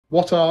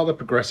What are the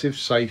Progressive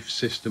Safe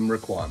System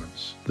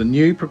requirements? The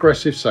new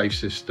Progressive Safe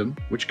System,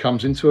 which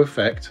comes into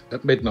effect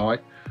at midnight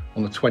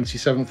on the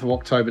 27th of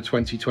October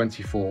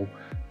 2024,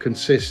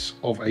 consists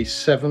of a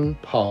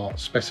 7-part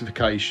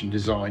specification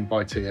designed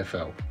by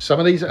TfL. Some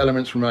of these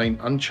elements remain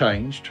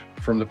unchanged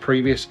from the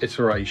previous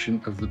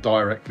iteration of the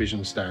Direct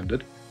Vision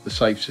standard, the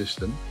Safe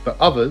System, but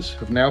others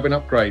have now been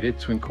upgraded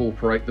to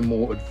incorporate the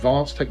more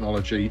advanced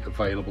technology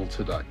available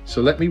today.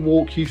 So let me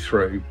walk you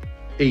through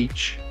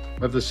each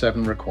of the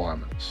 7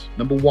 requirements.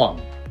 Number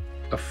 1,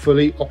 a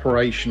fully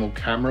operational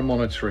camera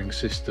monitoring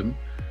system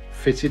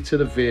fitted to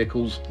the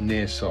vehicle's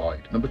near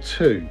side. Number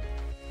 2,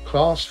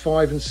 Class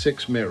 5 and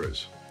 6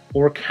 mirrors,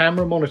 or a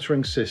camera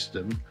monitoring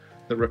system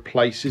that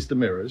replaces the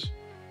mirrors,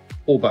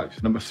 or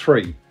both. Number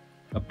 3,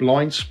 a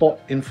blind spot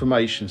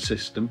information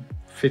system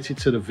fitted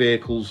to the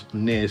vehicle's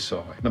near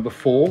side. Number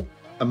 4,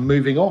 a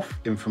moving off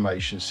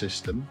information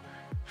system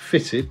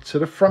fitted to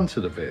the front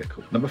of the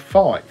vehicle. Number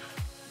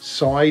 5,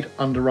 side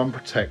underrun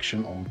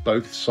protection on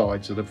both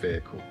sides of the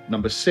vehicle.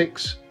 Number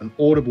 6, an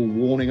audible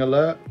warning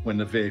alert when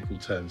the vehicle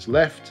turns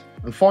left.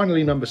 And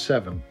finally, number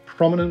 7,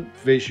 prominent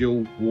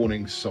visual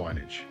warning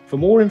signage. For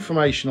more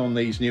information on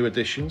these new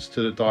additions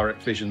to the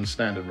Direct Vision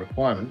standard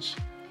requirements,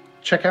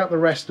 check out the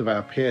rest of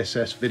our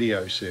PSS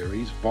video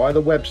series via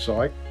the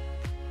website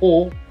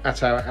or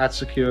at our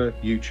AdSecure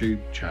YouTube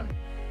channel.